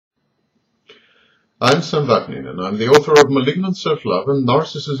I'm Sam Vaknin, and I'm the author of Malignant Self-Love and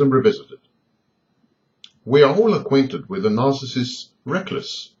Narcissism Revisited. We are all acquainted with the narcissist's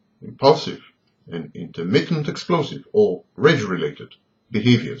reckless, impulsive, and intermittent explosive, or rage-related,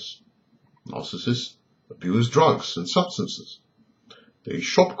 behaviors. Narcissists abuse drugs and substances. They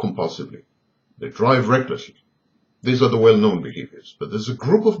shop compulsively. They drive recklessly. These are the well-known behaviors, but there's a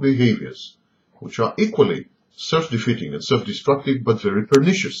group of behaviors which are equally self-defeating and self-destructive, but very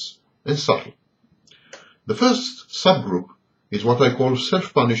pernicious and subtle. The first subgroup is what I call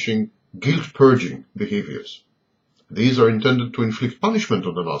self-punishing, guilt-purging behaviors. These are intended to inflict punishment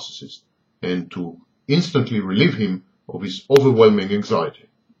on the narcissist and to instantly relieve him of his overwhelming anxiety.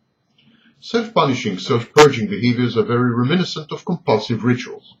 Self-punishing, self-purging behaviors are very reminiscent of compulsive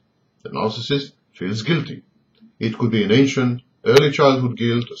rituals. The narcissist feels guilty. It could be an ancient, early childhood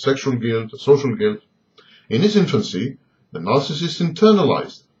guilt, a sexual guilt, a social guilt. In his infancy, the narcissist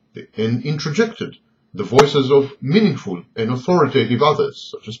internalized and introjected the voices of meaningful and authoritative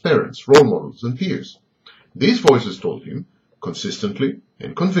others, such as parents, role models, and peers. These voices told him, consistently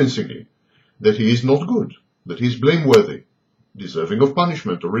and convincingly, that he is not good, that he is blameworthy, deserving of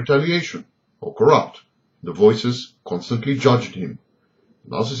punishment or retaliation, or corrupt. The voices constantly judged him.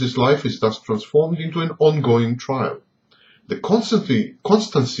 The narcissist's life is thus transformed into an ongoing trial. The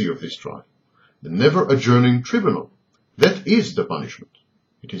constancy of this trial, the never adjourning tribunal, that is the punishment.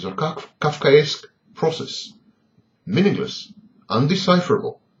 It is a Kafkaesque process, meaningless,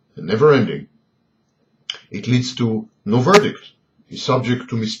 undecipherable, and never-ending. It leads to no verdict, is subject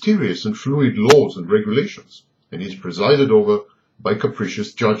to mysterious and fluid laws and regulations, and is presided over by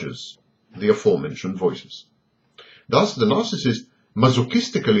capricious judges, the aforementioned voices. Thus, the narcissist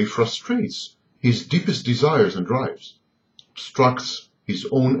masochistically frustrates his deepest desires and drives, obstructs his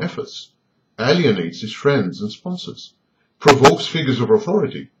own efforts, alienates his friends and sponsors, provokes figures of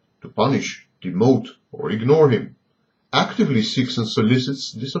authority to punish, demote, or ignore him, actively seeks and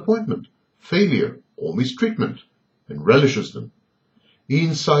solicits disappointment, failure, or mistreatment, and relishes them. The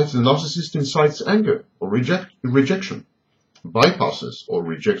narcissist incites anger or rejection, bypasses or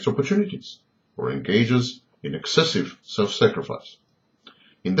rejects opportunities, or engages in excessive self-sacrifice.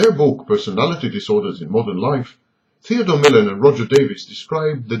 In their book, Personality Disorders in Modern Life, Theodore Millen and Roger Davis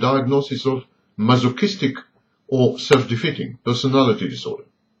describe the diagnosis of masochistic or self-defeating personality disorder.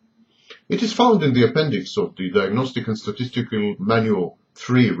 It is found in the appendix of the Diagnostic and Statistical Manual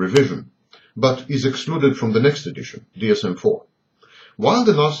 3 revision, but is excluded from the next edition, DSM-4. While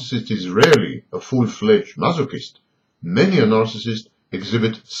the narcissist is rarely a full-fledged masochist, many a narcissist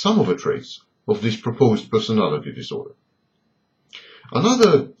exhibit some of the traits of this proposed personality disorder.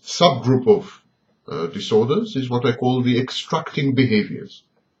 Another subgroup of disorders is what I call the extracting behaviors.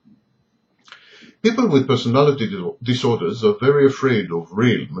 People with personality disorders are very afraid of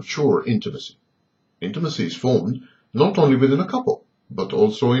real, mature intimacy. Intimacy is formed not only within a couple, but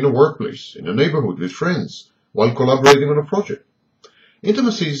also in a workplace, in a neighborhood, with friends, while collaborating on a project.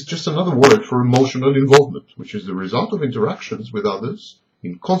 Intimacy is just another word for emotional involvement, which is the result of interactions with others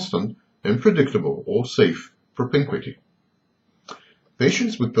in constant and predictable or safe propinquity.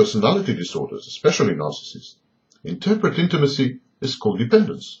 Patients with personality disorders, especially narcissists, interpret intimacy as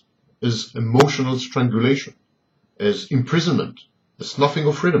codependence, as emotional strangulation, as imprisonment, as snuffing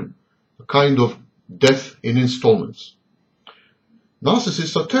of freedom, a kind of death in installments.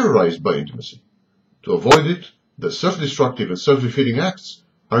 Narcissists are terrorized by intimacy. To avoid it, their self-destructive and self-defeating acts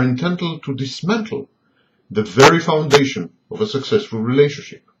are intended to dismantle the very foundation of a successful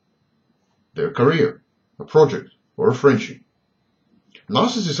relationship, their career, a project, or a friendship.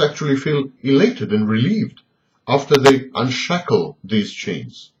 Narcissists actually feel elated and relieved after they unshackle these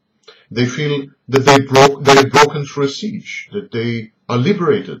chains. They feel that they have broken through a siege, that they are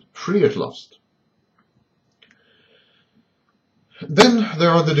liberated, free at last. Then there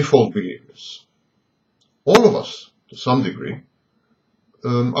are the default behaviors. All of us, to some degree,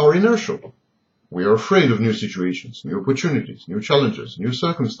 are inertial. We are afraid of new situations, new opportunities, new challenges, new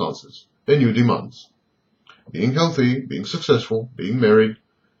circumstances, and new demands. Being healthy, being successful, being married,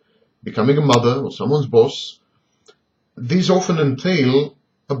 becoming a mother or someone's boss, these often entail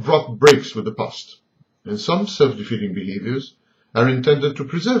abrupt breaks with the past, and some self-defeating behaviors are intended to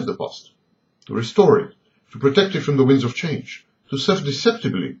preserve the past, to restore it, to protect it from the winds of change, to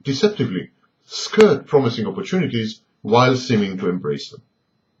deceptively skirt promising opportunities while seeming to embrace them.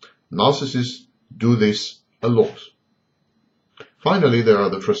 Narcissists do this a lot. Finally, there are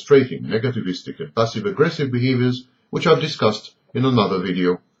the frustrating, negativistic, and passive-aggressive behaviors which are discussed in another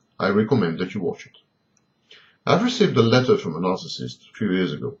video. I recommend that you watch it. I've received a letter from a narcissist a few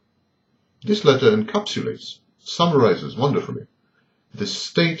years ago. This letter encapsulates, summarizes wonderfully, the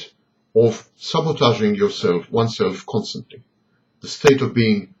state of sabotaging oneself constantly, the state of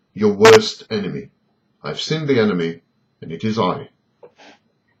being your worst enemy. I've seen the enemy, and it is I.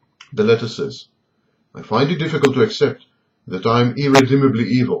 The letter says, I find it difficult to accept that I am irredeemably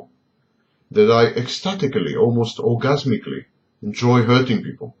evil, that I ecstatically, almost orgasmically, enjoy hurting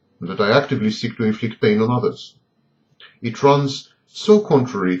people, and that I actively seek to inflict pain on others. It runs so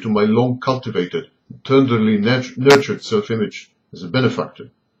contrary to my long-cultivated, tenderly nurtured self-image as a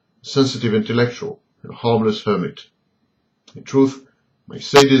benefactor, a sensitive intellectual, and a harmless hermit. In truth, my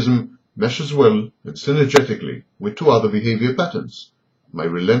sadism meshes well and synergetically with two other behavior patterns, my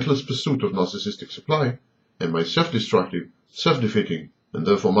relentless pursuit of narcissistic supply and my self-destructive, self-defeating, and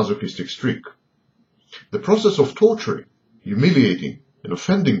therefore masochistic streak. The process of torturing, humiliating, and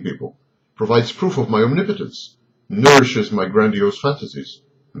offending people provides proof of my omnipotence, nourishes my grandiose fantasies,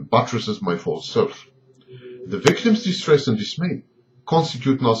 and buttresses my false self. The victim's distress and dismay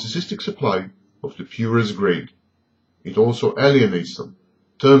constitute narcissistic supply of the purest grade. It also alienates them,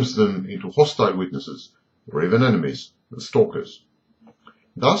 turns them into hostile witnesses, or even enemies and stalkers.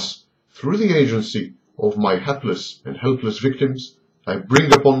 Thus, through the agency of my hapless and helpless victims, I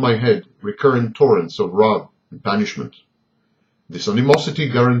bring upon my head recurrent torrents of wrath and punishment. This animosity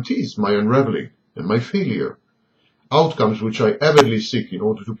guarantees my unraveling and my failure, outcomes which I avidly seek in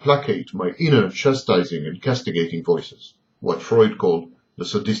order to placate my inner chastising and castigating voices, what Freud called the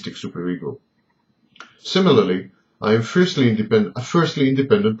sadistic superego. Similarly, I am a fiercely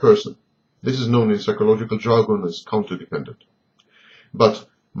independent person. This is known in psychological jargon as counterdependent. But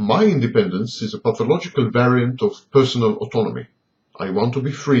my independence is a pathological variant of personal autonomy. I want to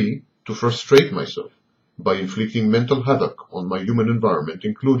be free to frustrate myself by inflicting mental havoc on my human environment,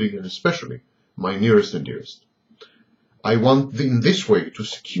 including and especially my nearest and dearest. I want in this way to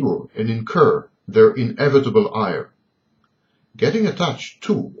secure and incur their inevitable ire. Getting attached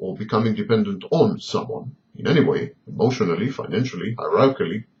to or becoming dependent on someone, in any way, emotionally, financially,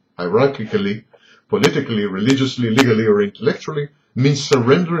 hierarchically, politically, religiously, legally, or intellectually, means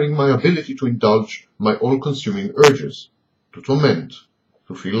surrendering my ability to indulge my all-consuming urges, to torment,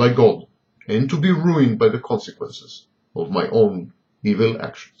 to feel like God, and to be ruined by the consequences of my own evil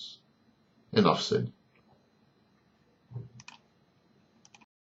actions. Enough said.